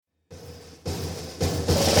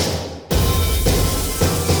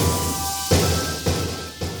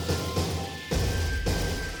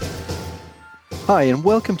Hi, and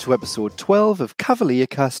welcome to episode 12 of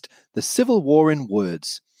Cavaliercast, The Civil War in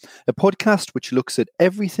Words, a podcast which looks at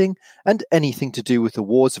everything and anything to do with the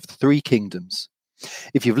Wars of the Three Kingdoms.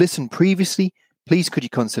 If you've listened previously, please could you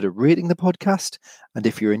consider rating the podcast, and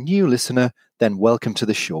if you're a new listener, then welcome to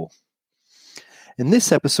the show. In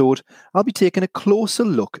this episode, I'll be taking a closer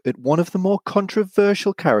look at one of the more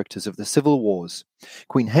controversial characters of the Civil Wars,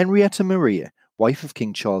 Queen Henrietta Maria, wife of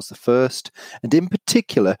King Charles I, and in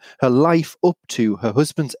particular her life up to her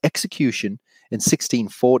husband's execution in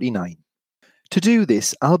 1649. To do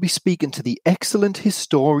this, I'll be speaking to the excellent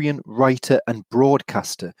historian, writer and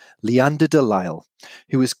broadcaster Leander de Lisle,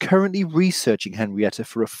 who is currently researching Henrietta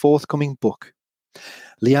for a forthcoming book.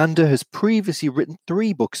 Leander has previously written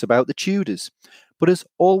 3 books about the Tudors, but has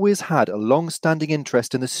always had a long-standing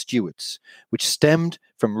interest in the Stuarts, which stemmed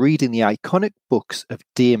from reading the iconic books of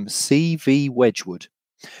Dame C.V. Wedgwood,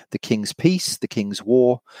 The King's Peace, The King's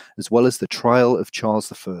War, as well as The Trial of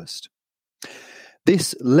Charles I.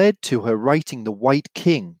 This led to her writing The White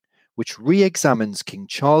King, which re-examines King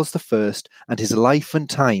Charles I and his life and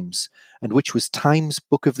times, and which was Times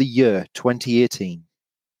Book of the Year 2018.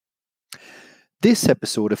 This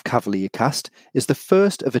episode of Cavaliercast is the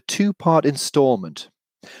first of a 2-part instalment.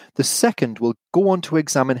 The second will go on to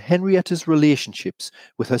examine Henrietta's relationships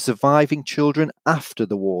with her surviving children after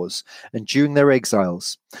the wars and during their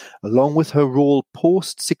exiles, along with her role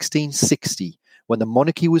post-1660, when the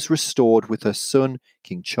monarchy was restored with her son,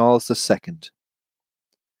 King Charles II.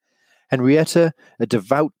 Henrietta, a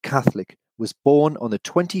devout Catholic, was born on the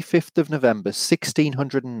 25th of November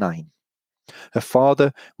 1609. Her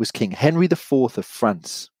father was King Henry IV of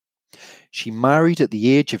France. She married at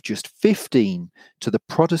the age of just 15 to the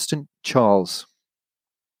Protestant Charles.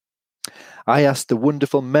 I asked the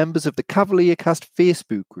wonderful members of the Cavaliercast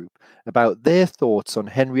Facebook group about their thoughts on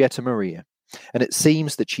Henrietta Maria, and it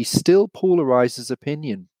seems that she still polarizes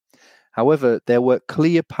opinion. However, there were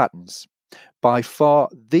clear patterns. By far,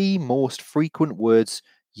 the most frequent words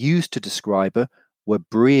used to describe her were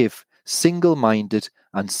brave, single-minded,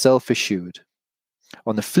 and self-assured.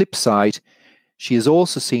 On the flip side, she is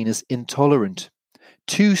also seen as intolerant,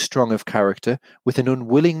 too strong of character, with an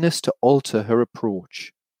unwillingness to alter her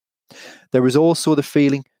approach. There is also the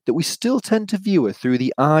feeling that we still tend to view her through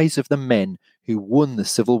the eyes of the men who won the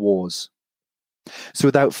civil wars. So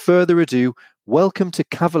without further ado, welcome to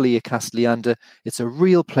Cavaliercast, Leander. It's a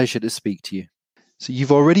real pleasure to speak to you. So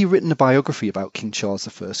you've already written a biography about King Charles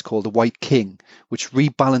I called The White King, which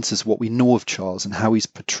rebalances what we know of Charles and how he's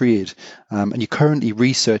portrayed. And you're currently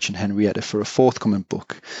researching Henrietta for a forthcoming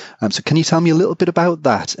book. So can you tell me a little bit about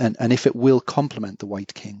that and if it will complement The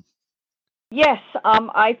White King? Yes,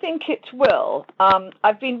 I think it will.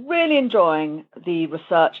 I've been really enjoying the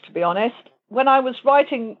research, to be honest. When I was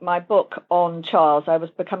writing my book on Charles, I was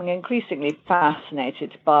becoming increasingly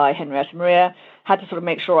fascinated by Henrietta Maria. Had to sort of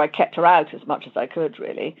make sure I kept her out as much as I could,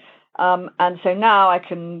 really. And so now I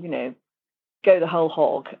can, go the whole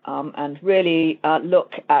hog and really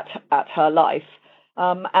look at her life.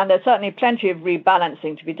 And there's certainly plenty of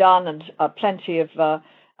rebalancing to be done and plenty of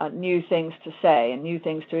new things to say and new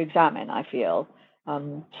things to examine, I feel.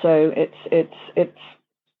 So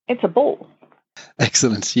it's a ball.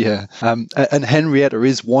 Excellent, yeah. And Henrietta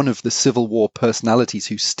is one of the Civil War personalities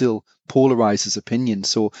who still polarizes opinion.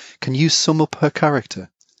 So can you sum up her character?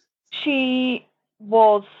 She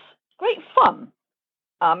was great fun.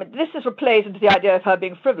 This is what plays into the idea of her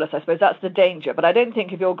being frivolous. I suppose that's the danger. But I don't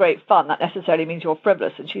think if you're great fun, that necessarily means you're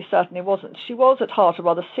frivolous. And she certainly wasn't. She was at heart a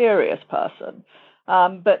rather serious person.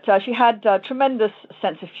 But she had a tremendous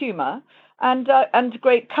sense of humour and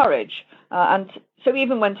great courage. And so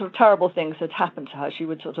even when sort of terrible things had happened to her, she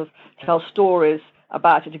would sort of tell stories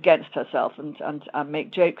about it against herself and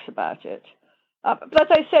make jokes about it. But as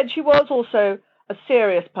I said, she was also a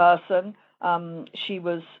serious person. She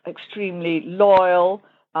was extremely loyal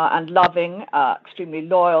and loving, extremely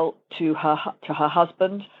loyal to her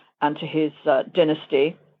husband and to his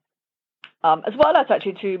dynasty, as well as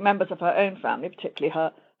actually to members of her own family,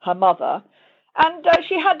 particularly her mother. And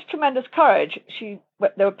she had tremendous courage.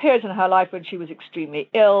 There were periods in her life when she was extremely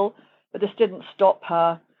ill, but this didn't stop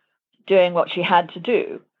her doing what she had to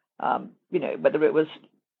do. Whether it was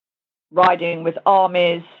riding with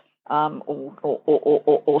armies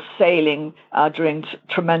or sailing during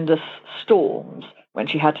tremendous storms, when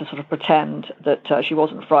she had to sort of pretend that she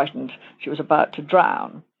wasn't frightened, she was about to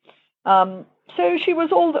drown. So she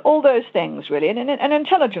was all those things, really, and an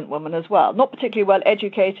intelligent woman as well, not particularly well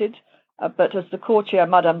educated. But as the courtier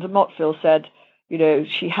Madame de Motteville said,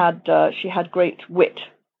 she had great wit,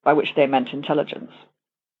 by which they meant intelligence.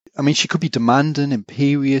 I mean, she could be demanding,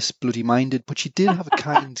 imperious, bloody-minded, but she did have a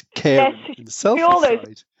kind, caring, Yes, and selfless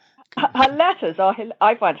side. Her letters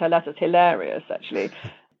I find her letters hilarious, actually,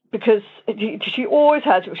 because she always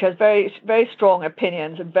has, she has very, very strong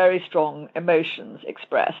opinions and very strong emotions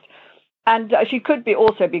expressed. And she could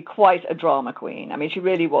also be quite a drama queen. I mean, she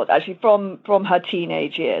really was. Actually, from her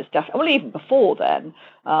teenage years, definitely. Well, even before then,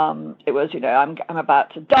 it was, I'm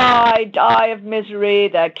about to die of misery.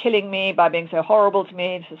 They're killing me by being so horrible to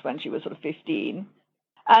me. This is when she was sort of 15.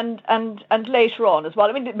 And later on as well.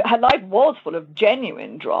 I mean, her life was full of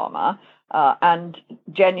genuine drama and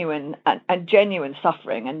genuine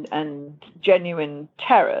suffering and genuine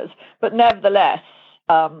terrors. But nevertheless,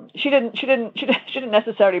 she didn't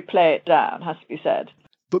necessarily play it down, has to be said.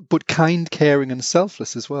 But kind, caring, and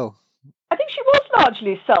selfless as well. I think she was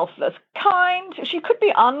largely selfless. Kind, she could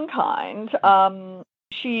be unkind.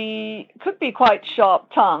 She could be quite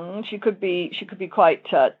sharp-tongued. She could be quite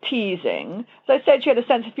teasing. As I said, she had a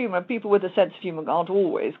sense of humour, and people with a sense of humour aren't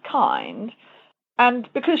always kind. And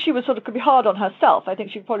because she was could be hard on herself, I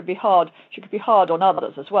think she could be hard on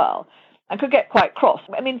others as well, and could get quite cross.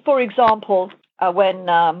 I mean, for example, when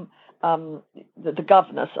the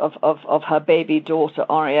governess of her baby daughter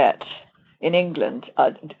Henriette in England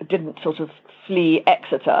didn't sort of flee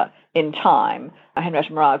Exeter in time,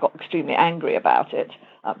 Henrietta Maria got extremely angry about it,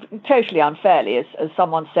 totally unfairly, as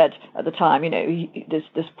someone said at the time.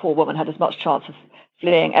 This poor woman had as much chance of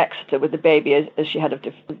fleeing Exeter with the baby as she had of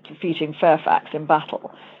defeating Fairfax in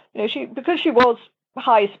battle. Because she was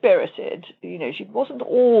high-spirited, she wasn't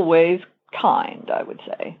always kind, I would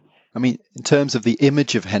say. I mean, in terms of the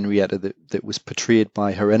image of Henrietta that was portrayed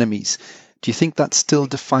by her enemies, do you think that still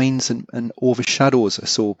defines and overshadows a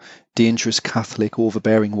so dangerous Catholic,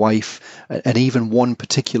 overbearing wife, and even one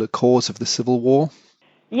particular cause of the Civil War?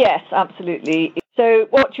 Yes, absolutely. So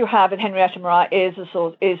what you have in Henrietta Maria is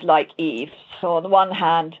like Eve. So on the one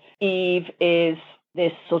hand, Eve is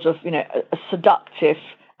this sort of a seductive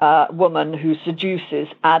woman who seduces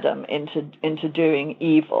Adam into doing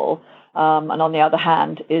evil. And on the other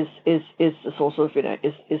hand is the sort of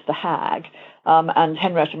is the hag, and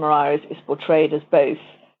Henrietta Maria is portrayed as both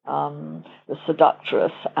the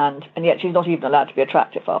seductress and yet she's not even allowed to be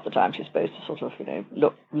attractive half the time. She's supposed to sort of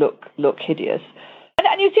look hideous, and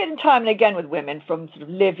you see it time and again with women, from sort of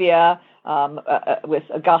Livia, with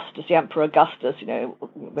Augustus, the Emperor Augustus.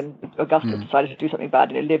 When Augustus decided to do something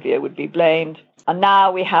bad, Livia would be blamed. And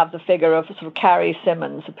now we have the figure of sort of Carrie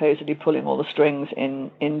Symonds supposedly pulling all the strings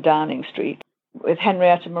in Downing Street. With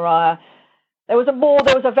Henrietta Maria, there was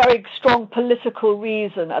a very strong political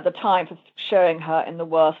reason at the time for showing her in the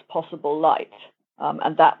worst possible light,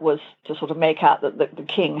 and that was to sort of make out that the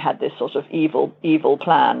king had this sort of evil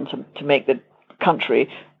plan to make the country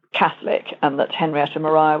Catholic, and that Henrietta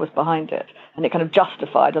Maria was behind it, and it kind of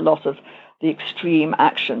justified a lot of the extreme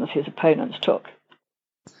actions his opponents took.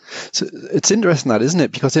 So it's interesting that, isn't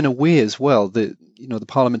it? Because in a way as well, the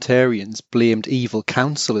parliamentarians blamed evil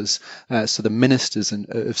councillors, so the ministers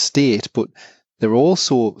of state, but they're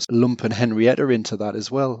also lumping Henrietta into that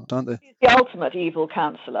as well, aren't they? She's the ultimate evil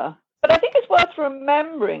councillor. But I think it's worth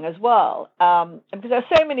remembering as well, because there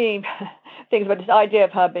are so many things about this idea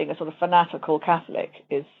of her being a sort of fanatical Catholic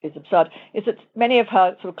is absurd, is that many of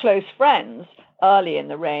her sort of close friends early in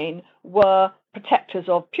the reign were protectors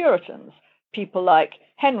of Puritans. People like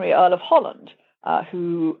Henry, Earl of Holland,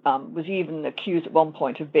 who was even accused at one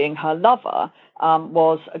point of being her lover,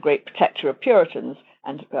 was a great protector of Puritans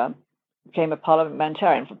and became a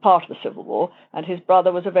parliamentarian for part of the Civil War, and his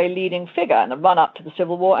brother was a very leading figure in the run-up to the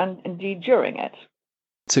Civil War and indeed during it.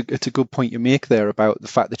 It's a good point you make there about the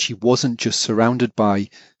fact that she wasn't just surrounded by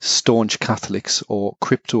staunch Catholics or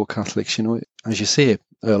crypto-Catholics, as you say,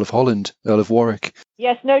 Earl of Holland, Earl of Warwick.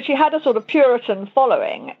 Yes, no, she had a sort of Puritan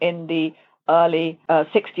following in the early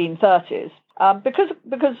 1630s,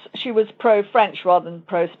 because she was pro-French rather than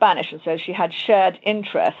pro-Spanish, and so she had shared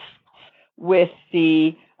interests with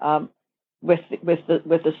the so-called with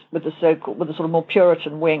the sort of more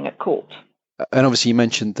Puritan wing at court. And obviously you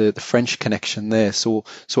mentioned the French connection there, so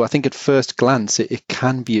I think at first glance it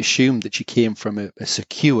can be assumed that she came from a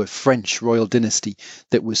secure French royal dynasty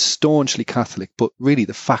that was staunchly Catholic, but really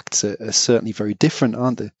the facts are certainly very different,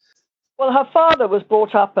 aren't they? Well, her father was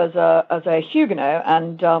brought up as a Huguenot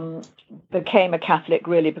and became a Catholic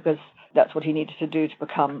really because that's what he needed to do to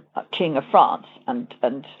become King of France. And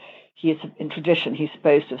he is, in tradition, he's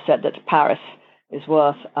supposed to have said that Paris is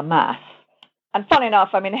worth a mass. And fun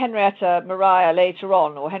enough, I mean, Henrietta Maria later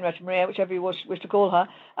on, or Henrietta Maria, whichever you wish to call her,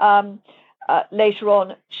 later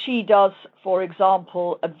on, she does, for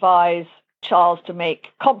example, advise Charles to make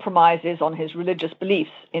compromises on his religious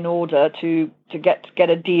beliefs in order to get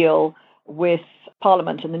a deal with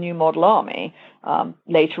Parliament and the New Model Army.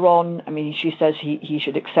 Later on, I mean, she says he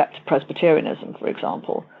should accept Presbyterianism, for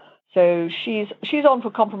example. So she's on for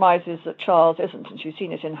compromises that Charles isn't, and she's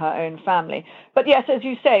seen it in her own family. But yes, as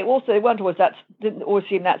you say, also they didn't always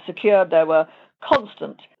seem that secure. There were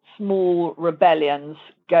constant small rebellions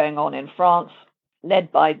going on in France,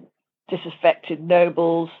 led by disaffected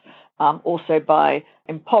nobles, also by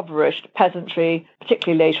impoverished peasantry,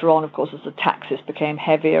 particularly later on, of course, as the taxes became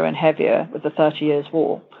heavier and heavier with the 30 Years'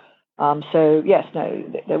 War. So yes,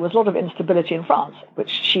 there was a lot of instability in France, which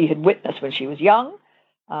she had witnessed when she was young.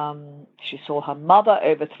 She saw her mother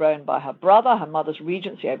overthrown by her brother, her mother's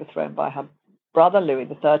regency overthrown by her brother, Louis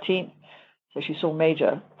XIII. So she saw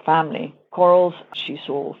major family quarrels. She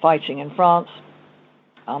saw fighting in France,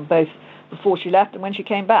 both before she left and when she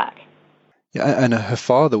came back. Yeah, and her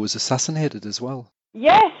father was assassinated as well.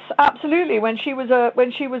 Yes, absolutely. When she was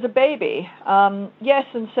a baby. Yes,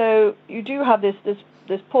 and so you do have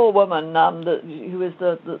this poor woman who is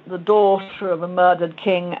the daughter of a murdered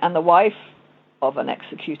king and the wife of an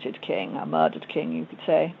executed king, a murdered king, you could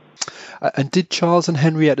say. And did Charles and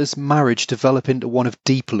Henrietta's marriage develop into one of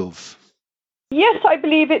deep love? Yes, I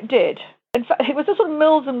believe it did. In fact, it was a sort of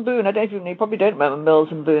Mills and Boon. You probably don't remember Mills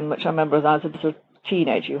and Boon, which I remember as I was a sort of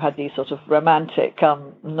teenager. You had these sort of romantic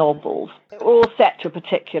novels, all set to a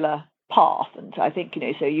particular path. And I think,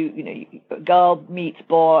 girl meets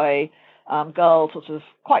boy, girl sort of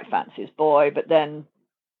quite fancies boy, but then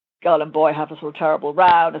girl and boy have a sort of terrible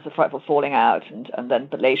row, there's a frightful falling out,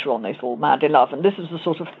 but later on they fall mad in love. And this is the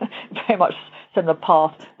sort of very much similar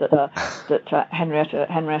path that Henrietta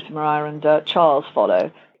Maria and Charles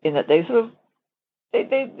follow, in that they sort of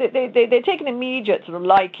they take an immediate sort of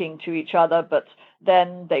liking to each other, but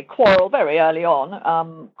then they quarrel very early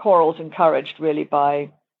on. Quarrels encouraged really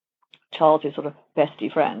by Charles's sort of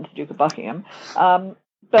bestie friend, Duke of Buckingham.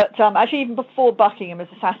 But actually, even before Buckingham is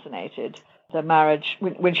assassinated, the marriage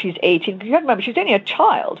when she's 18. You have to remember she's only a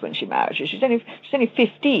child when she marries. She's only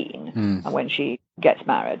 15 when she gets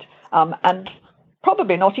married, and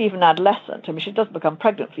probably not even adolescent. I mean, she doesn't become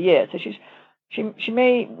pregnant for years, so she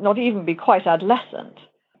may not even be quite adolescent.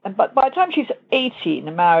 But by the time she's 18,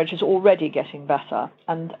 the marriage is already getting better,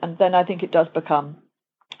 and then I think it does become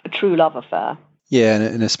a true love affair. Yeah,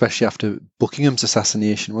 and especially after Buckingham's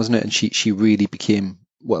assassination, wasn't it? And she really became,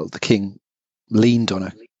 well, the king leaned on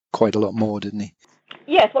her quite a lot more, didn't he?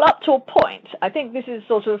 Yes, well, up to a point. I think this is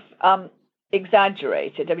sort of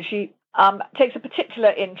exaggerated. I mean, she takes a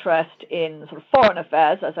particular interest in sort of foreign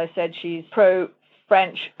affairs. As I said, she's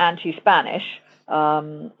pro-French, anti-Spanish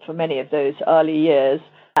for many of those early years.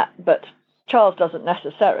 But Charles doesn't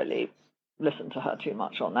necessarily listen to her too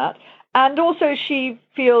much on that. And also she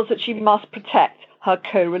feels that she must protect her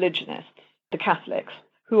co-religionists, the Catholics,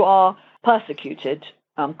 who are persecuted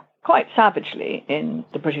quite savagely in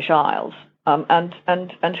the British Isles, and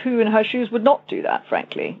who in her shoes would not do that,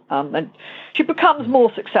 frankly. And she becomes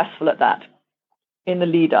more successful at that in the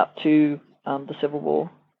lead up to the Civil War.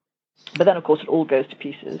 But then, of course, it all goes to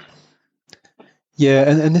pieces. Yeah,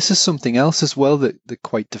 and this is something else as well that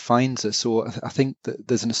quite defines her. So I think that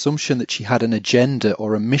there's an assumption that she had an agenda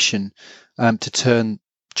or a mission to turn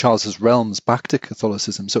Charles's realms back to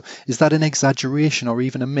Catholicism. So is that an exaggeration or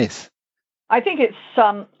even a myth? I think it's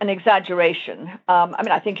an exaggeration. I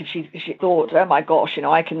mean, I think if she thought, oh my gosh,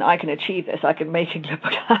 I can achieve this, I can make England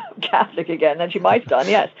Catholic again, then she might have done,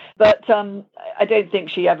 yes. But I don't think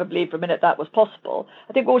she ever believed for a minute that was possible.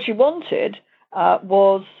 I think all she wanted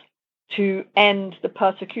was to end the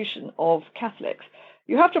persecution of Catholics.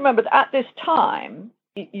 You have to remember that at this time,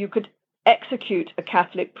 you could execute a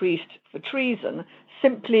Catholic priest for treason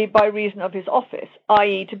simply by reason of his office,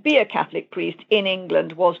 i.e. to be a Catholic priest in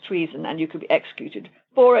England was treason and you could be executed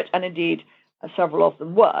for it, and indeed several of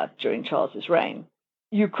them were during Charles's reign.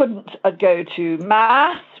 You couldn't go to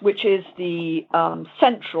Mass, which is the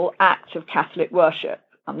central act of Catholic worship.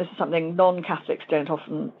 This is something non-Catholics don't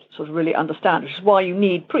often sort of really understand, which is why you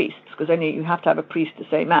need priests, because only you have to have a priest to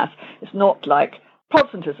say Mass. It's not like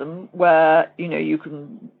Protestantism, where you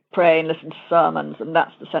can pray and listen to sermons, and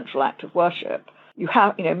that's the central act of worship. You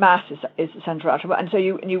have, Mass is the central act of worship, and so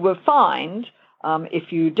you were fined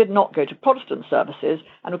if you did not go to Protestant services,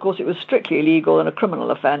 and of course it was strictly illegal and a criminal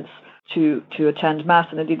offence to attend Mass,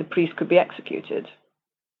 and indeed the priest could be executed.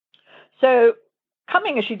 So,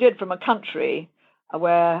 coming as she did from a country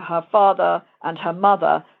where her father and her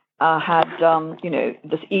mother had,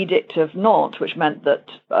 this Edict of Nantes, which meant that,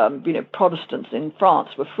 Protestants in France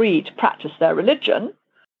were free to practice their religion,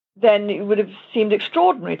 then it would have seemed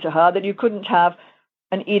extraordinary to her that you couldn't have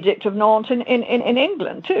an Edict of Nantes in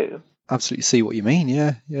England too. Absolutely see what you mean.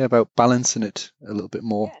 Yeah, about balancing it a little bit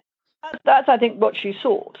more. Yes. That's I think what she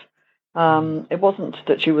sought. It wasn't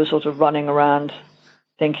that she was sort of running around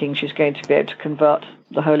thinking she's going to be able to convert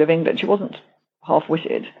the whole of England. She wasn't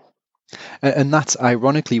half-witted. And that's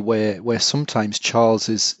ironically where sometimes Charles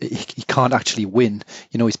he can't actually win.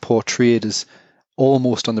 He's portrayed as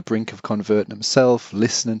almost on the brink of converting himself,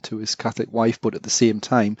 listening to his Catholic wife, but at the same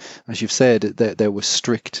time, as you've said, there were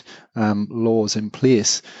strict laws in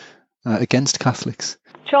place against Catholics.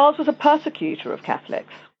 Charles was a persecutor of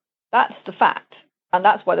Catholics. That's the fact, and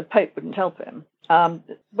that's why the Pope wouldn't help him.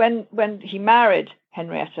 When he married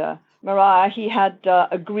Henrietta Maria, he had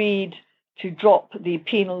agreed to drop the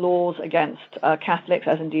penal laws against Catholics,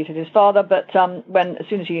 as indeed had his father. But as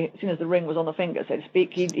soon as the ring was on the finger, so to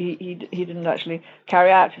speak, he didn't actually carry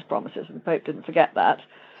out his promises, and the Pope didn't forget that.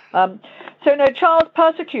 Charles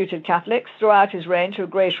persecuted Catholics throughout his reign to a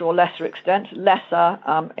greater or lesser extent, lesser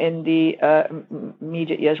in the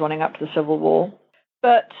immediate years running up to the Civil War.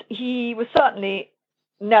 But he was certainly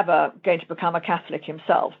never going to become a Catholic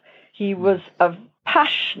himself. He was a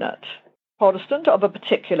passionate Protestant of a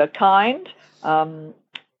particular kind.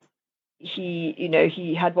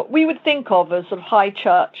 He had what we would think of as sort of high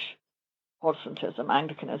church Protestantism,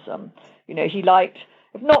 Anglicanism. He liked,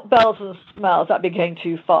 if not bells and smells, that'd be going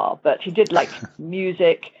too far, but he did like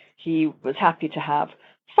music. He was happy to have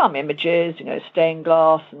some images, stained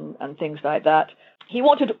glass and things like that. He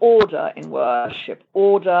wanted order in worship,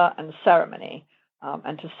 order and ceremony.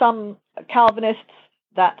 And to some Calvinists,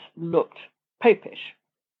 that looked popish,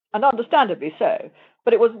 and understandably so.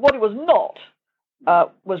 But what it was not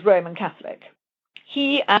was Roman Catholic.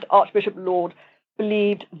 He and Archbishop Laud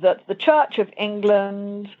believed that the Church of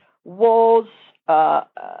England was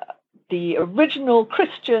the original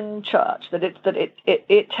Christian church, that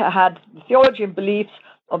it had the theology and beliefs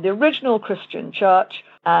of the original Christian church,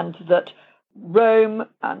 and that Rome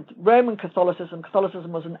and Roman Catholicism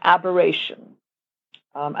was an aberration.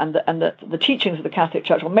 And that the teachings of the Catholic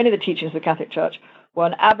Church, or many of the teachings of the Catholic Church, were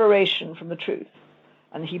an aberration from the truth.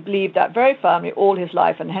 And he believed that very firmly all his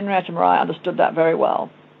life, and Henrietta Maria understood that very well.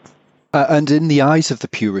 And in the eyes of the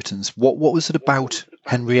Puritans, what was it about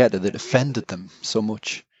Henrietta that offended them so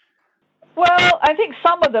much? Well, I think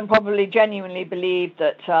some of them probably genuinely believed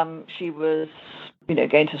that she was,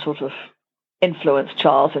 going to sort of influence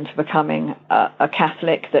Charles into becoming a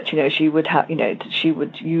Catholic, that she would have, she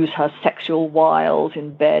would use her sexual wiles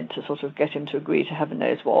in bed to sort of get him to agree to heaven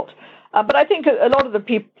knows what. But I think a lot of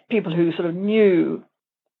the people who sort of knew,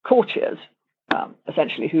 courtiers,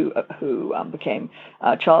 essentially, who became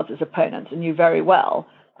Charles's opponents and knew very well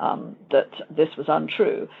that this was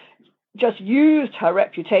untrue, just used her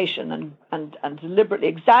reputation and deliberately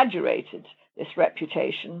exaggerated this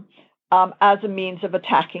reputation as a means of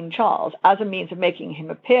attacking Charles, as a means of making him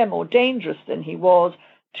appear more dangerous than he was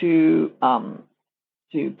to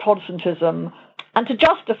Protestantism, and to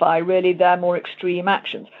justify really their more extreme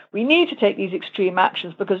actions. We need to take these extreme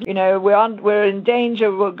actions because we're in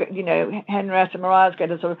danger. Henrietta Maria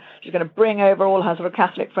she's going to bring over all her sort of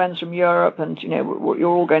Catholic friends from Europe, and you're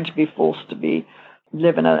all going to be forced to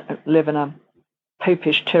live in a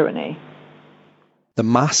popish tyranny. The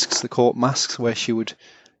masks, the court masks, where she would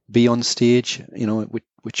be on stage,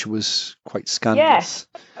 which was quite scandalous.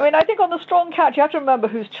 Yes. I think on the strong couch, you have to remember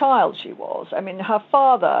whose child she was. Her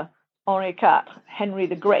father, Henri IV, Henry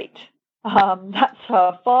the Great, that's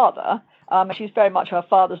her father. She's very much her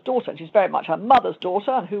father's daughter, and she's very much her mother's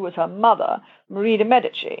daughter. And who was her mother? Marie de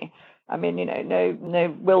Medici.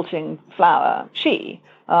 No wilting flower. She,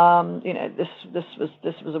 this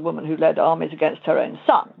was a woman who led armies against her own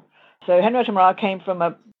son. So Henrietta Maria came from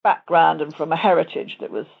a background and from a heritage that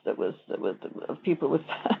was of people with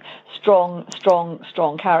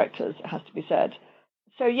strong characters, it has to be said.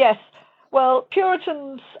 So yes, well,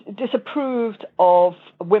 Puritans disapproved of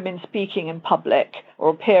women speaking in public or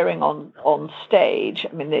appearing on stage.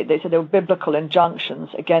 They said there were biblical injunctions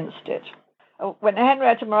against it. When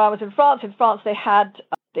Henrietta Maria was in France they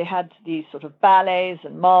had these sort of ballets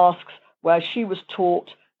and masques where she was taught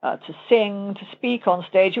to sing, to speak on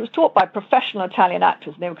stage. She was taught by professional Italian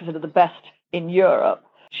actors, and they were considered the best in Europe.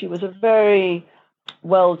 She was a very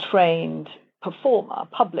well-trained performer,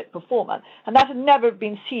 public performer, and that had never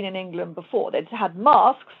been seen in England before. They'd had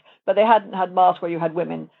masks, but they hadn't had masks where you had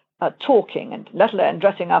women talking, and let alone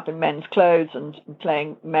dressing up in men's clothes and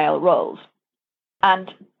playing male roles.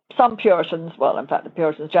 And some Puritans, well, in fact, the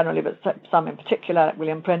Puritans generally, but some in particular, like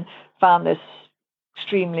William Prynne, found this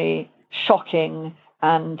extremely shocking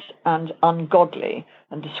and ungodly,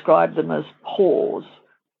 and described them as whores.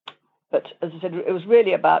 But as I said, it was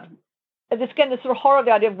really about this sort of horror of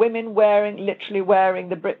the idea of women literally wearing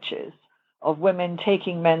the breeches, of women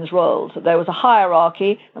taking men's roles. That there was a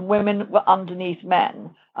hierarchy, and women were underneath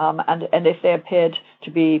men, and if they appeared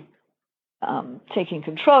to be taking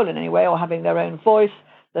control in any way or having their own voice,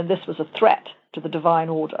 then this was a threat to the divine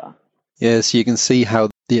order. Yes, you can see how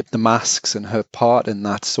the masks and her part in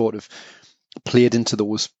that sort of played into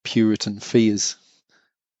those Puritan fears.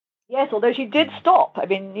 Yes, although she did stop. I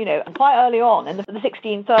mean, quite early on in the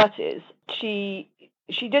 1630s, she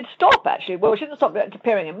did stop, actually. Well, she didn't stop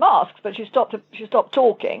appearing in masks, but she stopped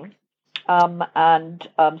talking, and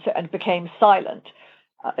became silent.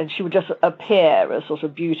 And she would just appear as sort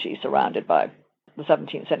of beauty surrounded by the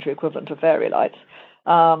 17th century equivalent of fairy lights.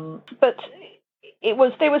 But they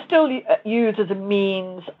were still used as a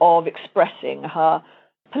means of expressing her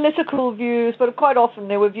political views, but quite often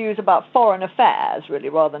they were views about foreign affairs, really,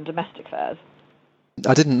 rather than domestic affairs.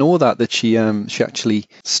 I didn't know that she actually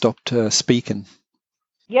stopped speaking.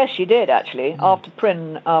 Yes, she did, actually, after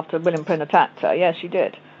William Prynne attacked her. Yes, she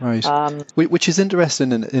did. Right. Which is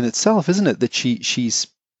interesting in itself, isn't it, that she's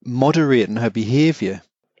moderating her behaviour?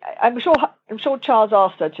 I'm sure Charles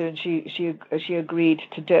asked her to, and she agreed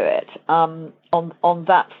to do it on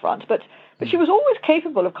that front. But she was always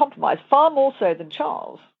capable of compromise, far more so than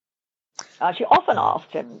Charles. She often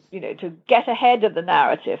asked him, to get ahead of the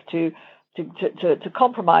narrative, to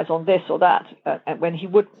compromise on this or that, and when he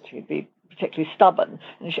wouldn't, he'd be particularly stubborn.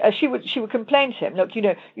 And she would complain to him, look,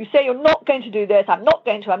 you say you're not going to do this, I'm not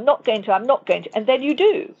going to, and then you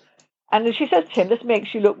do. And she says to him, this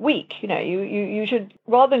makes you look weak. You should,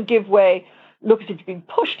 rather than give way, look as if you've been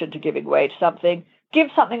pushed into giving way to something, give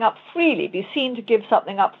something up freely, be seen to give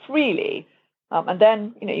something up freely, and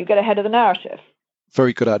then, you get ahead of the narrative.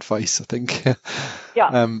 Very good advice, I think.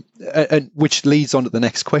 Yeah. And which leads on to the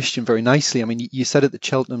next question very nicely. I mean, you said at the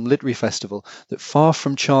Cheltenham Literary Festival that far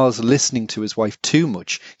from Charles listening to his wife too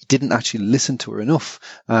much, he didn't actually listen to her enough,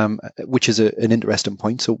 which is an interesting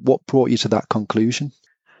point. So what brought you to that conclusion?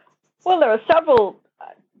 Well, there are several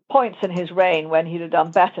points in his reign when he'd have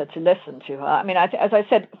done better to listen to her. I mean, as I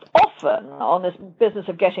said, often on this business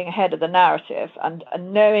of getting ahead of the narrative and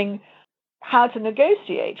knowing how to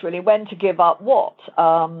negotiate, really, when to give up what,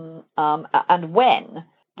 and when,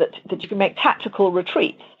 that you can make tactical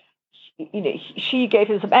retreats. She gave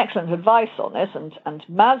him some excellent advice on this, and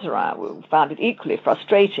Mazarin found it equally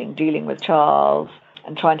frustrating dealing with Charles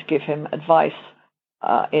and trying to give him advice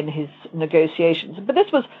in his negotiations. But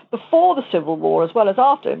this was before the Civil War as well as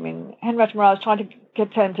after. I mean, Henrietta Maria was trying to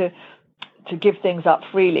get him to give things up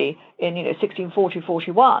freely in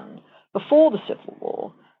 1640-41, before the Civil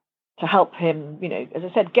War, to help him, as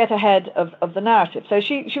I said, get ahead of the narrative. So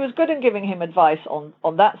she was good in giving him advice on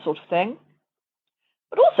that sort of thing.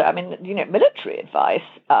 But also, I mean, military advice.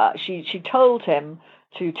 She told him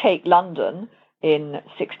to take London in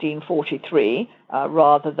 1643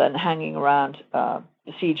 rather than hanging around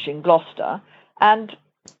besieging Gloucester. And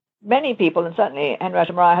many people, and certainly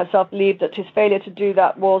Henrietta Maria herself, believed that his failure to do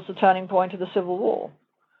that was the turning point of the Civil War.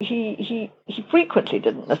 He frequently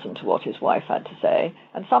didn't listen to what his wife had to say,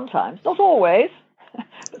 and sometimes, not always,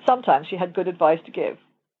 but sometimes she had good advice to give.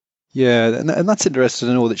 Yeah, and that's interesting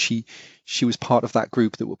to know that she was part of that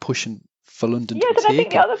group that were pushing for London to be taken. Yes, and I think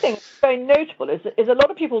the other thing that's very notable is a lot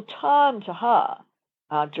of people turn to her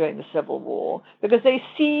during the Civil War because they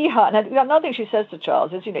see her. And another thing she says to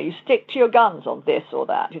Charles is, you stick to your guns on this or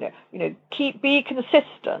that. Be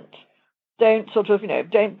consistent. Don't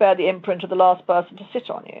don't bear the imprint of the last person to sit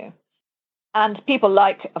on you. And people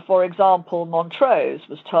like, for example, Montrose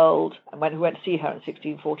was told, and who went to see her in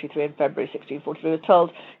 1643, in February 1643, was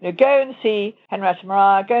told, go and see Henrietta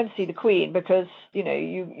Maria, go and see the Queen, because you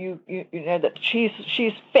know that she's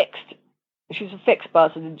fixed. She's a fixed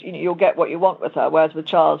person, and you'll get what you want with her. Whereas with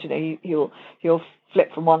Charles, he'll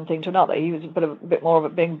flip from one thing to another. He was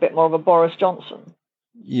being a bit more of a Boris Johnson.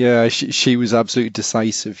 Yeah, she was absolutely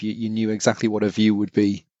decisive. You knew exactly what her view would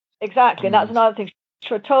be. Exactly, and that's another thing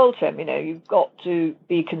she told him. You've got to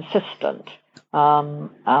be consistent,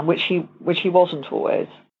 which he wasn't always.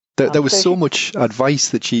 There was so much advice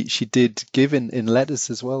that she did give in letters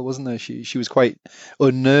as well, wasn't there? She was quite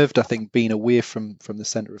unnerved, I think, being away from the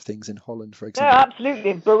centre of things in Holland, for example. No,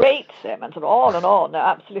 absolutely, berates him and sort of on and on. No,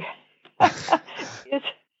 absolutely.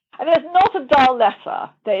 And there's not a dull letter.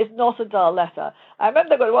 There is not a dull letter. I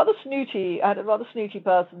remember I had a rather snooty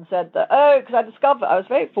person said that, because I was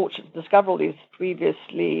very fortunate to discover all these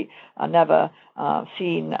previously never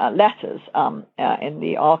seen letters in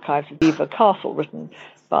the archives of Belvoir Castle written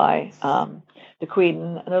by the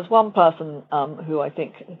Queen. And there was one person who I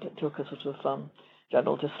think took a sort of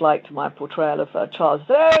general dislike to my portrayal of Charles.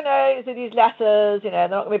 Oh no, these letters, they're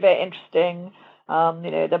not going to be very interesting.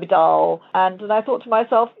 They'll be dull. And I thought to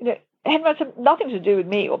myself, Henrietta, nothing to do with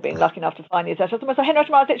me or being lucky enough to find these letters. I thought to myself,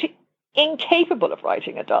 Henrietta Maria is actually incapable of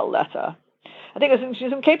writing a dull letter. I think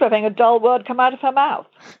she's incapable of having a dull word come out of her mouth.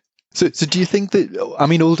 So do you think that, I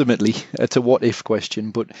mean, ultimately, it's a what-if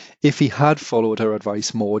question, but if he had followed her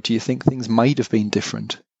advice more, do you think things might have been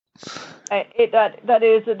different?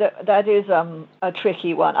 That is a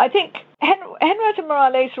tricky one. I think Henrietta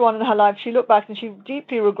Maria later on in her life, she looked back and she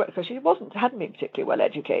deeply regretted, because she hadn't been particularly well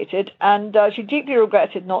educated, and she deeply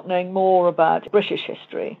regretted not knowing more about British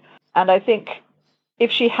history. And I think if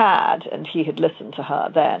she had, and he had listened to her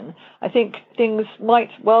then, I think things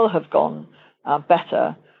might well have gone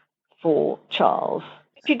better for Charles.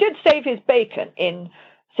 She did save his bacon in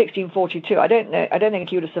 1642. I don't think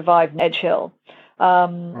he would have survived Edge Hill.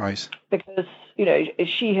 Right. Because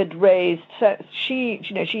she had raised, she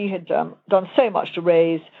had done so much to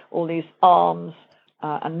raise all these arms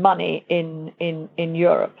and money in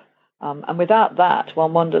Europe, and without that,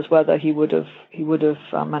 one wonders whether he would have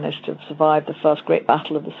managed to survive the first great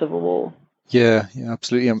battle of the Civil War. Yeah,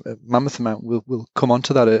 absolutely. Monmouth Mount. We'll come on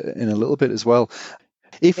to that in a little bit as well.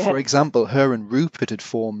 If, for example, her and Rupert had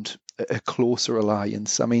formed a closer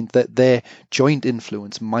alliance, I mean, that their joint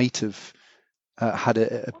influence might have had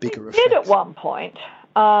a bigger effect. They did at one point.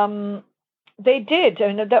 They did.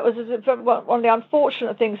 I mean, that was one of the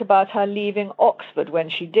unfortunate things about her leaving Oxford when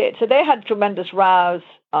she did. So they had tremendous rows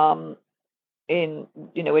when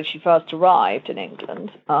she first arrived in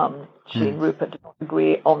England. She and Rupert did not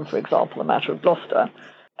agree on, for example, the matter of Gloucester.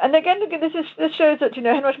 And again, this shows that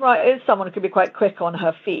Henrietta Maria is someone who can be quite quick on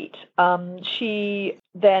her feet. She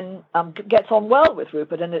then gets on well with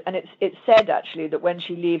Rupert, and it's said actually that when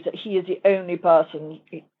she leaves, that she is the only person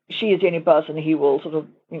he will sort of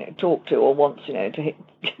talk to or wants to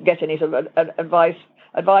get any sort of advice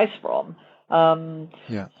from.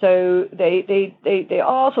 So they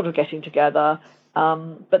are sort of getting together,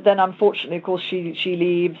 but then unfortunately, of course, she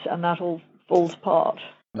leaves, and that all falls apart.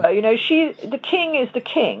 The king is the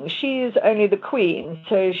king. She is only the queen.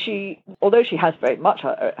 So although she has very much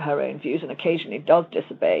her own views and occasionally does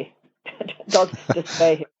disobey him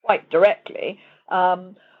quite directly,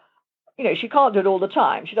 she can't do it all the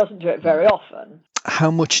time. She doesn't do it very often.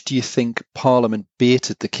 How much do you think Parliament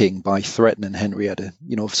baited the king by threatening Henrietta,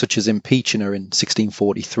 such as impeaching her in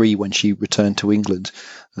 1643 when she returned to England?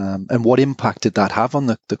 And what impact did that have on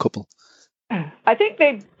the couple? I think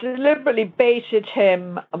they deliberately baited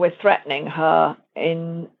him with threatening her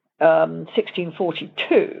in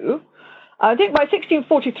 1642. I think by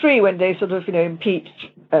 1643, when they sort of impeached,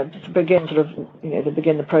 begin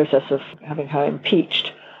the process of having her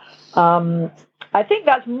impeached. I think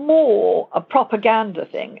that's more a propaganda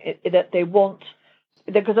thing that they want,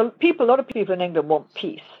 because a lot of people in England want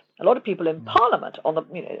peace. A lot of people in Parliament,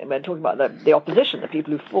 when talking about the opposition, the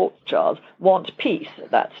people who fought Charles, want peace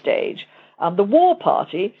at that stage. The war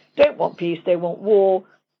party don't want peace; they want war,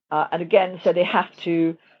 and again, so they have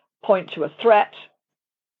to point to a threat.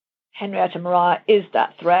 Henrietta Maria is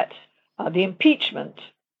that threat. The impeachment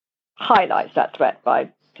highlights that threat by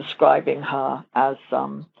describing her as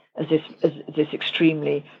this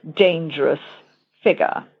extremely dangerous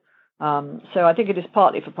figure. So I think it is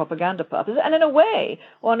partly for propaganda purposes, and in a way,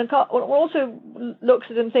 one also looks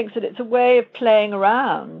at it and thinks that it's a way of playing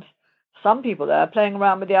around. Some people there are playing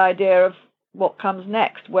around with the idea of what comes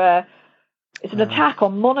next, where it's an attack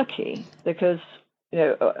on monarchy, because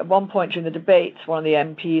at one point during the debates, one of the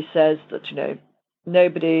MPs says that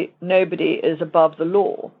nobody is above the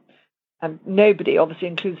law, and nobody obviously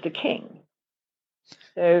includes the king.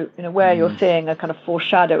 So where you're seeing a kind of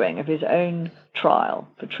foreshadowing of his own trial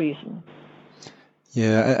for treason.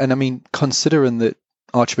 Yeah, and I mean, considering that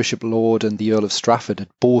Archbishop Laud and the Earl of Strafford had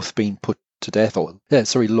both been put to death,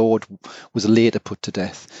 Laud was later put to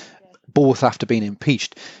death, both after being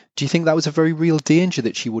impeached. Do you think that was a very real danger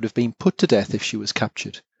that she would have been put to death if she was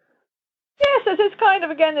captured? Yes, it's kind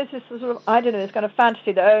of, again, this is sort of, I don't know, this kind of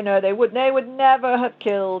fantasy that, they would never have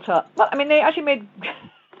killed her. Well, I mean, they actually made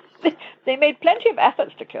they made plenty of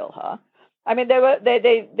efforts to kill her. I mean,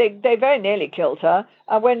 they very nearly killed her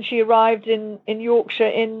when she arrived in Yorkshire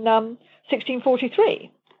in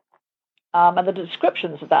 1643. And the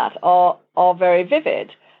descriptions of that are very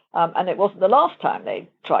vivid. And it wasn't the last time they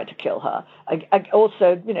tried to kill her.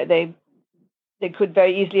 Also, they could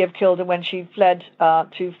very easily have killed her when she fled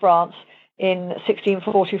to France in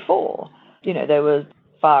 1644. They were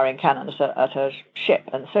firing cannons at her ship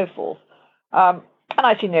and so forth. And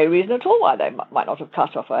I see no reason at all why they might not have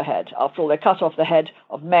cut off her head. After all, they cut off the head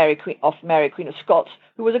of Mary, Queen of Scots,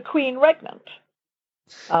 who was a queen regnant.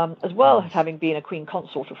 as well as having been a queen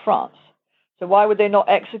consort of France. So why would they not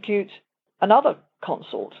execute another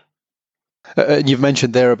consort? And you've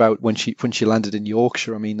mentioned there about when she landed in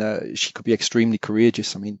Yorkshire. I mean, she could be extremely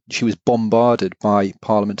courageous. I mean, she was bombarded by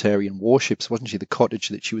parliamentarian warships, wasn't she? The cottage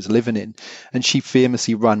that she was living in, and she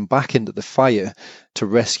famously ran back into the fire to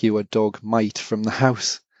rescue her dog Mite from the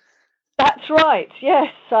house. That's right.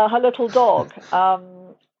 Yes, her little dog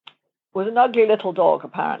was an ugly little dog,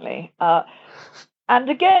 apparently. And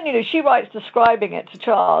again, she writes describing it to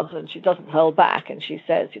Charles, and she doesn't hold back, and she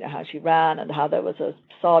says, how she ran and how there was a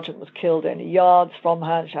sergeant was killed only yards from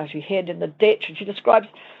her, and how she hid in the ditch, and she describes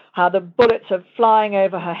how the bullets are flying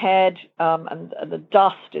over her head, and the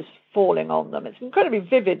dust is falling on them. It's an incredibly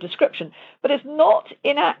vivid description, but it's not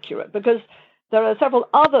inaccurate, because there are several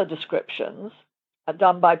other descriptions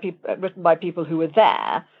written by people who were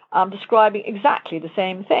there, describing exactly the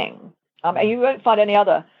same thing. And you won't find any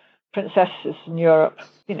other princesses in Europe,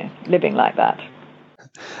 living like that.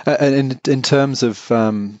 And in terms of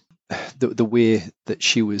the way that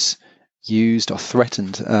she was used or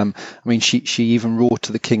threatened, I mean, she even wrote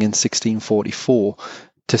to the king in 1644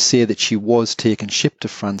 to say that she was taking ship to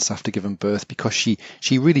France after giving birth because she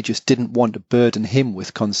really just didn't want to burden him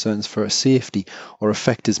with concerns for her safety or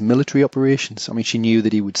affect his military operations. I mean, she knew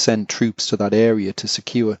that he would send troops to that area to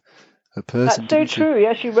secure her person. That's so true.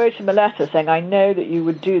 Yes, she wrote him a letter saying, "I know that you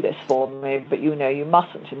would do this for me, but you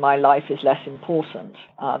mustn't. My life is less important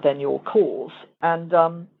than your cause." And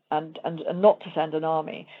not to send an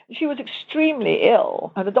army. She was extremely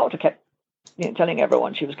ill, and the doctor kept telling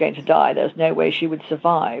everyone she was going to die. There's no way she would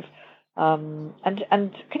survive. And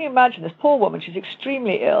can you imagine this poor woman? She's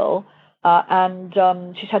extremely ill,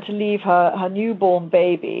 and she's had to leave her newborn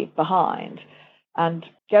baby behind, and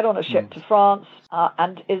get on a ship to France,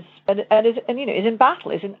 and is in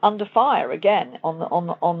battle, is under fire again on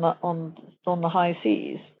the high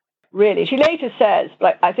seas. Really, she later says,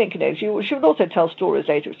 but I think she would also tell stories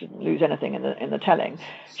later, which didn't lose anything in the telling.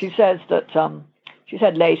 She says that she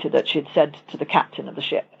said later that she'd said to the captain of the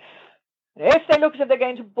ship, "If they look as if they're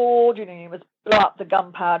going to board, you must blow up the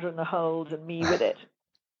gunpowder in the hold and me with it."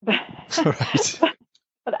 Right.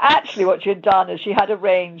 But actually, what she had done is she had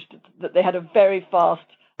arranged that they had a very fast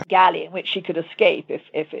galley in which she could escape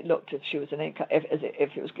if it looked if she was she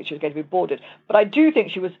was going to be boarded. But I do think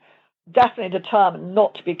she was definitely determined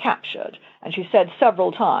not to be captured, and she said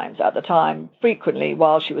several times at the time, frequently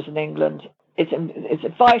while she was in England,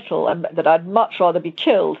 it's vital and that I'd much rather be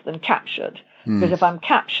killed than captured, because if I'm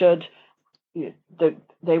captured,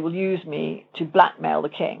 they will use me to blackmail the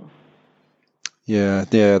king. Yeah,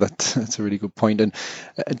 that's a really good point. And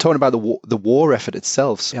talking about the war effort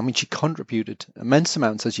itself, I mean, she contributed immense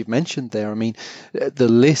amounts, as you've mentioned there. I mean, the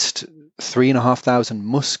list: 3,500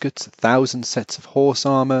 muskets, 1,000 sets of horse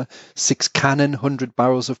armor, 6 cannon, 100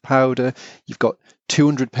 barrels of powder. You've got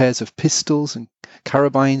 200 pairs of pistols and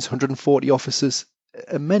carabines, 140 officers.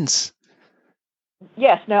 Immense.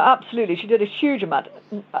 Yes, no, absolutely. She did a huge amount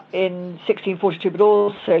in 1642, but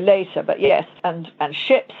also later. But yes, and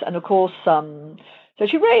ships, and of course, so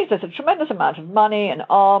she raised a tremendous amount of money and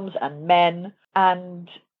arms and men. And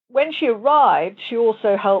when she arrived, she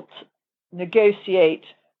also helped negotiate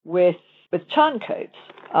with turncoats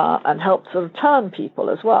and helped sort of turn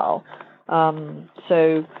people as well.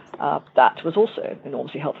 So that was also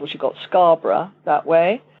enormously helpful. She got Scarborough that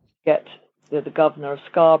way, get the governor of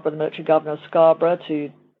Scarborough, the military governor of Scarborough,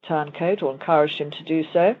 to turncoat, or encouraged him to do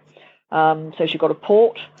so. So she got a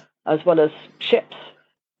port as well as ships.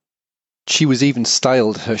 She was even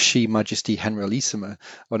styled Her She Majesty Generalissima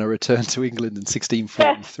on her return to England in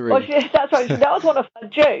 1643. Yes, well, that's right. That was one of her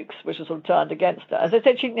jokes, which was sort of turned against her. As I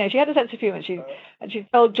said, she had a sense of humour, and she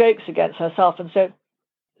told jokes against herself. And so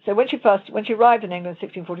when she arrived in England in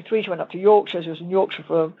 1643, she went up to Yorkshire. She was in Yorkshire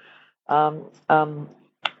for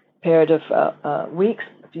period of weeks,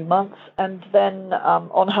 a few months, and then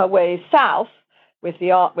on her way south with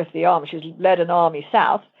the army, she's led an army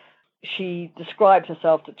south. She described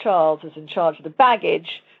herself to Charles as in charge of the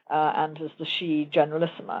baggage and as the She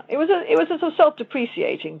Generalissima. It was a sort of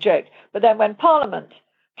self-depreciating joke. But then when Parliament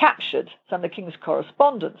captured some of the King's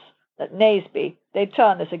correspondence at Naseby, they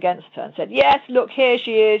turned this against her and said, "Yes, look, here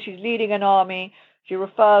she is. She's leading an army. She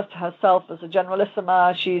refers to herself as a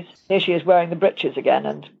Generalissima. Here she is wearing the breeches again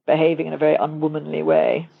and behaving in a very unwomanly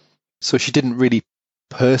way." So she didn't really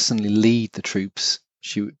personally lead the troops,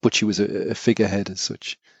 but she was a figurehead as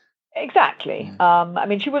such. Exactly. I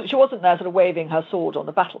mean, she wasn't there sort of waving her sword on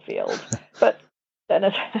the battlefield, but then,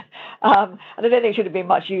 and I don't think she'd have been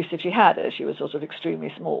much use if she had, as she was sort of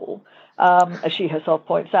extremely small. as she herself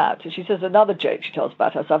points out. And she says another joke she tells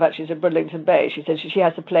about herself, actually, is in Bridlington Bay. She says she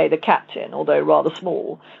has to play the captain, although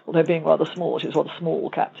being rather small, she was a small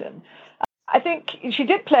captain. I think she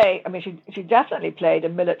did play, she definitely played a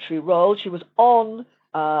military role. She was on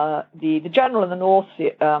the general in the north,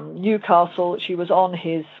 Newcastle. She was on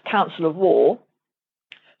his council of war.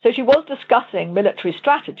 So she was discussing military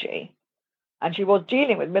strategy, and she was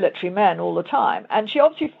dealing with military men all the time. And she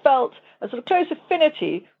obviously felt a sort of close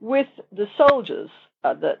affinity with the soldiers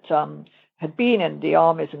that had been in the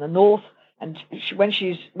armies in the north. And when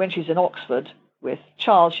she's in Oxford with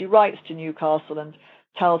Charles, she writes to Newcastle and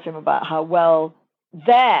tells him about how well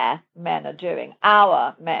their men are doing,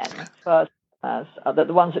 our men, first, as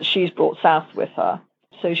the ones that she's brought south with her.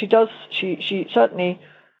 So she certainly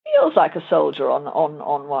feels like a soldier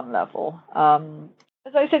on one level.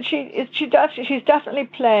 As I said, she's definitely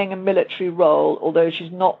playing a military role, although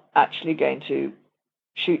she's not actually going to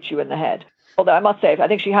shoot you in the head. Although I must say, if I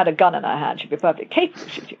think she had a gun in her hand, she'd be perfectly capable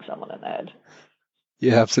of shooting someone in the head.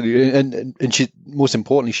 Yeah, absolutely. And she, most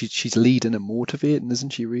importantly, she's leading and motivating,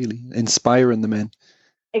 isn't she, really? Inspiring the men.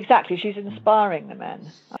 Exactly. She's inspiring the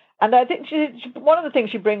men. And I think one of the things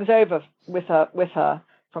she brings over with her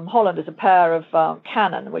from Holland is a pair of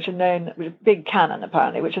cannon, big cannon,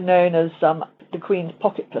 apparently, which are known as the Queen's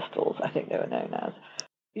pocket pistols, I think they were known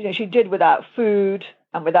as. She did without food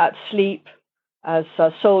and without sleep, as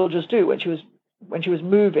soldiers do when she was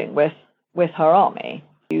moving with her army.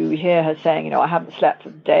 You hear her saying, I haven't slept for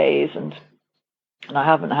days, and I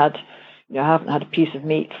haven't had a piece of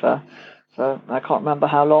meat for I can't remember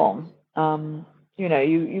how long.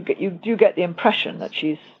 You do get the impression that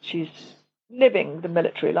she's living the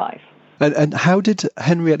military life. And how did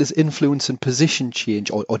Henrietta's influence and position change,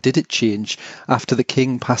 or did it change after the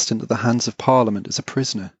king passed into the hands of Parliament as a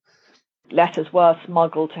prisoner? Letters were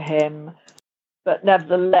smuggled to him, but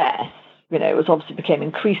nevertheless, it was obviously became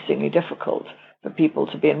increasingly difficult for people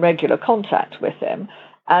to be in regular contact with him.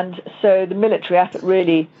 And so the military effort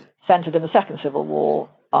really centred in the Second Civil War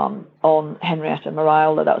on Henrietta Maria,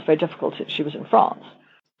 although that was very difficult if she was in France.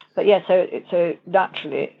 But yeah, so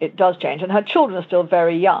naturally it does change. And her children are still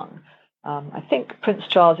very young. I think Prince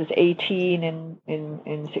Charles is 18 in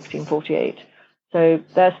 1648. So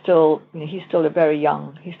they're still, he's still a very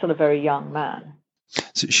young man.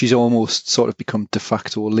 So she's almost sort of become de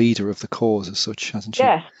facto leader of the cause as such, hasn't she?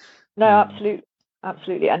 Yes. No,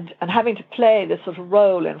 absolutely. And having to play this sort of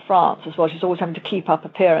role in France as well, she's always having to keep up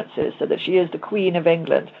appearances so that she is the Queen of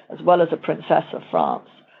England as well as a Princess of France.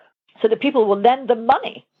 So that people will lend them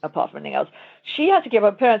money, apart from anything else. She has to give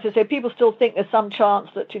up appearances so people still think there's some chance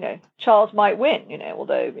that, Charles might win,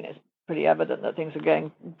 although, it's pretty evident that things are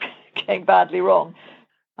going badly wrong.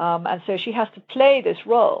 And so she has to play this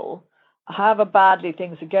role, however badly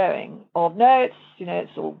things are going, of no,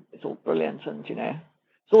 it's all brilliant, and,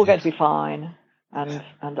 it's all going to be fine, and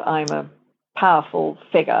I'm a powerful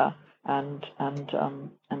figure, and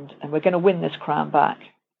we're going to win this crown back.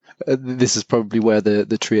 This is probably where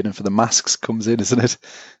the training for the masks comes in, isn't it?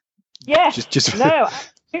 Yes. Just no,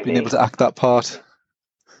 being able to act that part.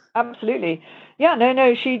 Absolutely. Yeah.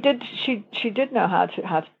 No. She did know how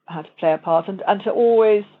to play a part and to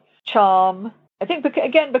always charm. I think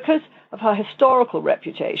because of her historical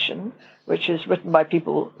reputation, which is written by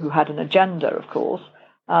people who had an agenda, of course.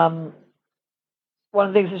 One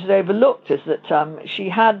of the things that is overlooked is that she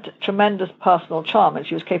had tremendous personal charm, and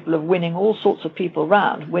she was capable of winning all sorts of people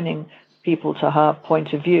round, winning people to her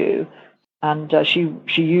point of view, and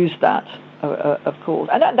she used that, of course,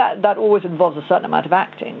 and that always involves a certain amount of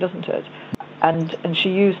acting, doesn't it? And she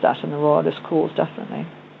used that in the royalist cause, definitely.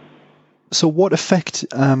 So, what effect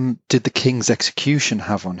did the king's execution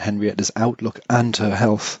have on Henrietta's outlook and her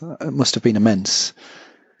health? It must have been immense.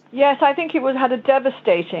 Yes, I think it had a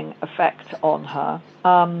devastating effect on her.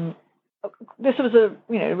 This was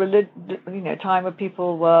a time where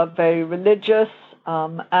people were very religious,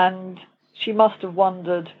 and she must have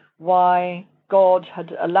wondered why God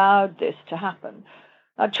had allowed this to happen.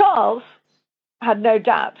 Now, Charles had no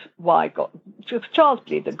doubt why God. Charles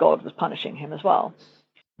believed that God was punishing him as well.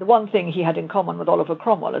 The one thing he had in common with Oliver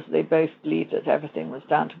Cromwell is they both believed that everything was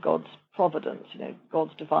down to God's providence,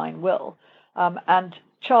 God's divine will, and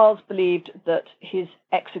Charles believed that his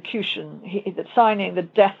execution, that signing the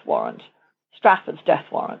death warrant, Strafford's death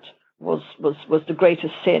warrant, was the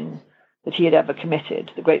greatest sin that he had ever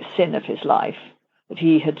committed, the great sin of his life, that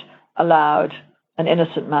he had allowed an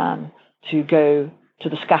innocent man to go to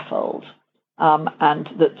the scaffold, and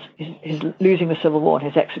that his losing the Civil War and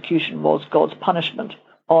his execution was God's punishment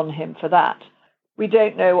on him for that. We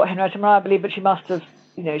don't know what Henrietta Maria believed, but she must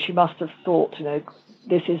have thought,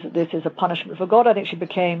 this is a punishment for God. I think she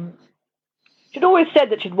became She'd always said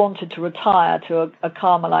that she'd wanted to retire to a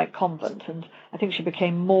Carmelite convent, and I think she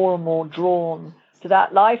became more and more drawn to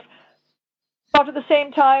that life. But at the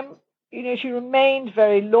same time, she remained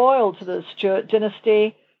very loyal to the Stuart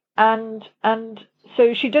dynasty, and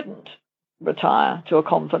so she didn't retire to a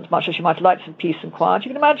convent, much as she might have liked some peace and quiet. You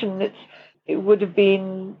can imagine it would have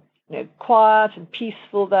been quiet and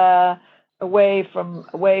peaceful there, away from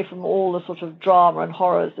all the sort of drama and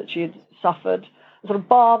horrors that she had suffered, a sort of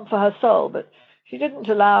balm for her soul. But she didn't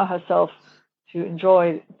allow herself to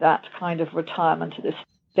enjoy that kind of retirement at this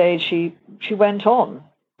stage. She went on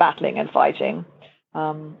battling and fighting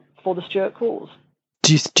for the Stuart cause.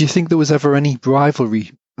 Do you think there was ever any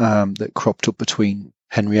rivalry that cropped up between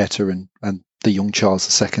Henrietta and the young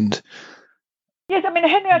Charles II? Yes, I mean, I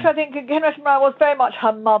think Henrietta Maria was very much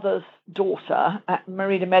her mother's daughter,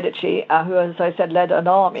 Marie de Medici, who, as I said, led an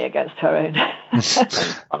army against her own son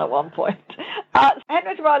at one point.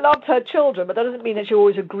 Henrietta Maria loved her children, but that doesn't mean that she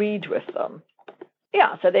always agreed with them.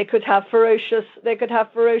 Yeah, so they could have ferocious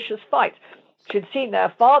fights. She'd seen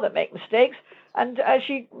their father make mistakes, and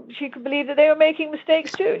she could believe that they were making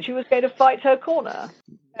mistakes too, and she was going to fight her corner.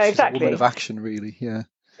 Exactly. A woman of action, really. Yeah.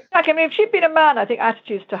 Exactly. I mean, if she'd been a man, I think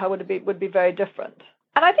attitudes to her would be very different.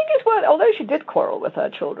 And I think it's worth, although she did quarrel with her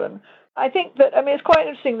children, I think that, I mean, it's quite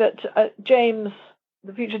interesting that James,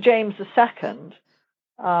 the future James II,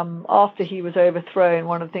 after he was overthrown,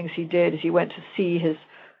 one of the things he did is he went to see his,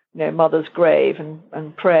 mother's grave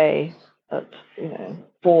and pray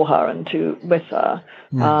for her and with her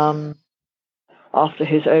after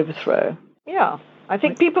his overthrow. Yeah, I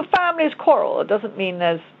think families quarrel. It doesn't mean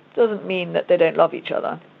that they don't love each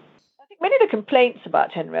other. I think many of the complaints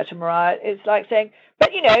about Henrietta Maria is like saying,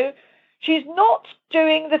 but she's not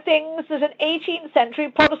doing the things that an 18th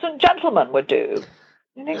century Protestant gentleman would do.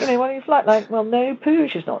 You think, what it's like, well, no, poo,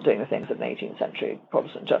 she's not doing the things that an 18th century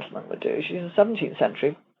Protestant gentleman would do. She's a 17th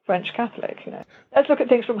century French Catholic, Let's look at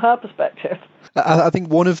things from her perspective. I think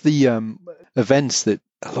one of the events that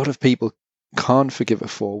a lot of people can't forgive her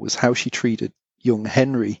for was how she treated young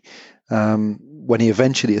Henry when he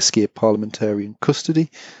eventually escaped parliamentarian custody,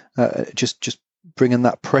 just bringing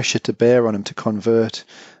that pressure to bear on him to convert,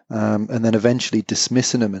 and then eventually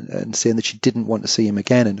dismissing him and saying that she didn't want to see him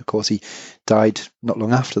again. And of course, he died not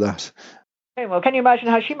long after that. Well, can you imagine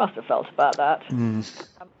how she must have felt about that?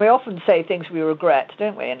 We often say things we regret,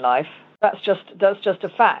 don't we, in life? That's just a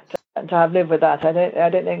fact. And to have lived with that, I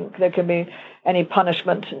don't think there can be any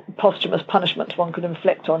punishment, posthumous punishment one could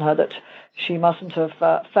inflict on her that she mustn't have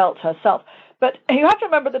felt herself. But you have to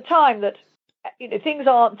remember at the time that things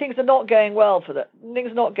are not going well for the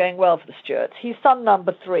Stuarts. He's son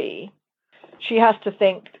number 3. She has to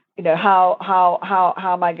think, how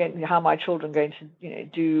are my children going to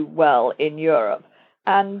do well in Europe?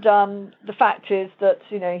 And the fact is that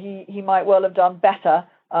he might well have done better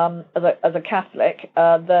as a Catholic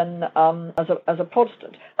than as a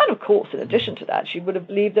Protestant. And of course, in addition to that, she would have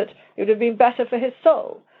believed that it would have been better for his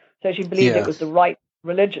soul. So she believed it was the right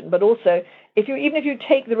religion. But also, even if you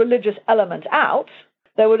take the religious element out,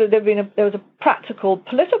 there was a practical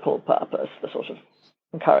political purpose for sort of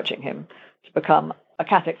encouraging him to become a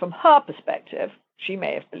Catholic. From her perspective, she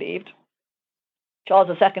may have believed Charles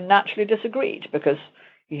II naturally disagreed because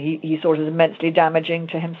he saw it as immensely damaging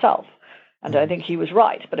to himself. And I think he was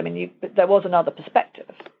right. But I mean, there was another perspective.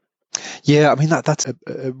 Yeah, I mean, that's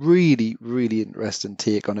a really, really interesting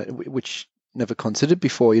take on it, which never considered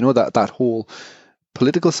before. That whole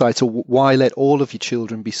political side. So why let all of your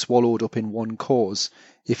children be swallowed up in one cause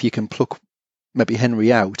if you can pluck maybe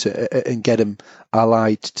Henry out and get him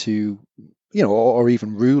allied to, or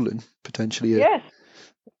even ruling potentially a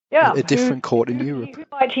different court in Europe. Who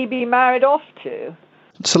might he be married off to?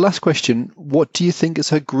 So last question, what do you think is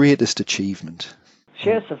her greatest achievement?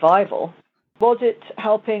 Sheer survival. Was it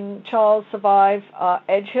helping Charles survive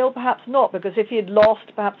Edgehill? Perhaps not, because if he had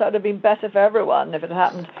lost, perhaps that would have been better for everyone if it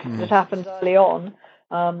happened. It happened early on,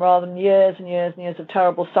 rather than years and years and years of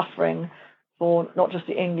terrible suffering for not just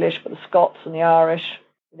the English but the Scots and the Irish.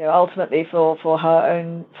 Ultimately for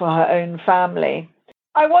her own family.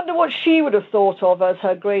 I wonder what she would have thought of as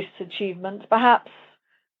her greatest achievement. Perhaps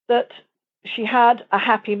that she had a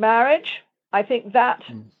happy marriage. I think that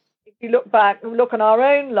if you look on our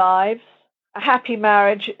own lives, a happy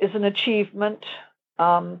marriage is an achievement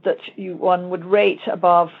that one would rate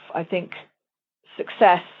above, I think,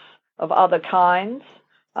 success of other kinds.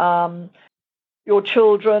 Your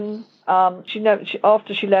children,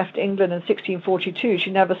 after she left England in 1642, she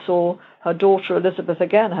never saw her daughter Elizabeth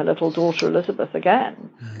again, her little daughter Elizabeth again.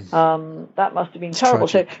 That must have been terrible.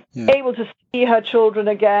 Tragic. So able to see her children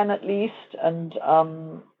again at least and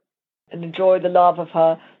enjoy the love of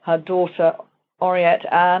her daughter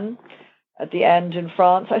Henriette Anne at the end in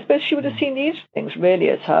France. I suppose she would have seen these things really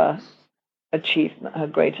as her achievement, her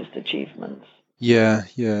greatest achievements. Yeah,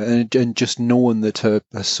 and just knowing that her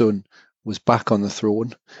son was back on the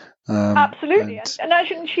throne. Absolutely, and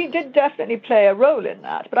actually she did definitely play a role in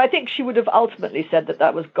that. But I think she would have ultimately said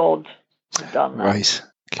that was God who'd done that. Right.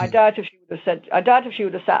 Okay. I doubt if she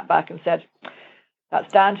would have sat back and said,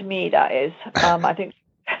 "That's down to me." That is. I think.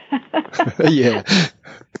 Yeah.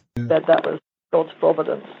 That was God's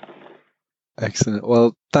providence. Excellent.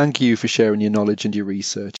 Well, thank you for sharing your knowledge and your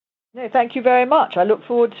research. No, thank you very much. I look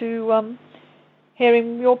forward to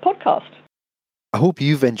hearing your podcast. I hope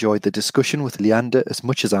you've enjoyed the discussion with Leander as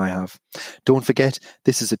much as I have. Don't forget,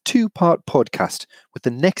 this is a 2-part podcast with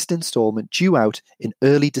the next instalment due out in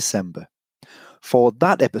early December. For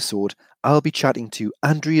that episode, I'll be chatting to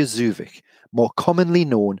Andrea Zuvik, more commonly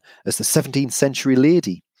known as the 17th century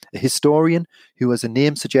lady, a historian who, as her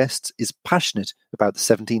name suggests, is passionate about the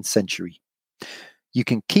 17th century. You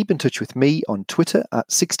can keep in touch with me on Twitter at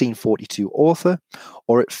 1642author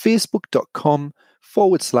or at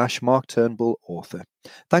facebook.com/Mark Turnbull author.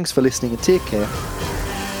 Thanks for listening and take care.